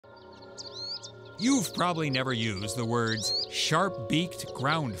You've probably never used the words sharp-beaked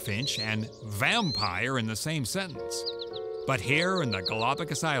ground finch and vampire in the same sentence. But here in the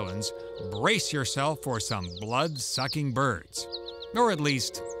Galapagos Islands, brace yourself for some blood-sucking birds, or at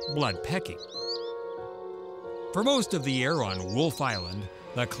least blood-pecking. For most of the year on Wolf Island,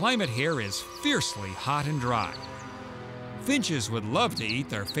 the climate here is fiercely hot and dry. Finches would love to eat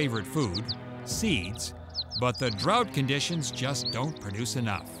their favorite food, seeds, but the drought conditions just don't produce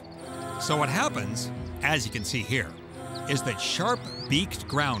enough. So what happens, as you can see here, is that sharp-beaked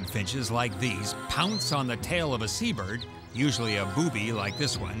ground finches like these pounce on the tail of a seabird, usually a booby like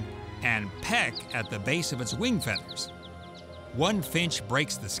this one, and peck at the base of its wing feathers. One finch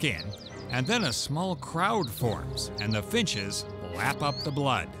breaks the skin, and then a small crowd forms, and the finches lap up the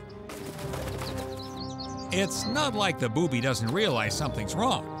blood. It's not like the booby doesn't realize something's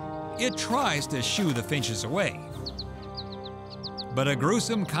wrong. It tries to shoo the finches away. But a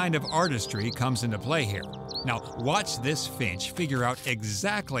gruesome kind of artistry comes into play here. Now, watch this finch figure out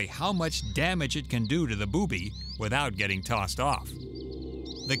exactly how much damage it can do to the booby without getting tossed off.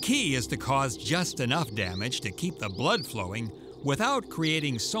 The key is to cause just enough damage to keep the blood flowing without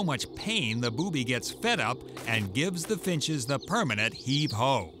creating so much pain the booby gets fed up and gives the finches the permanent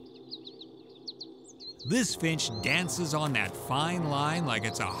heave-ho. This finch dances on that fine line like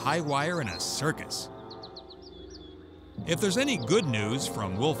it's a high wire in a circus. If there's any good news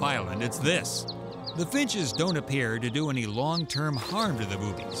from Wolf Island, it's this. The finches don't appear to do any long-term harm to the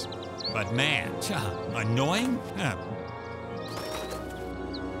boobies. But man, annoying?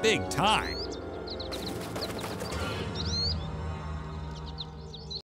 Big time.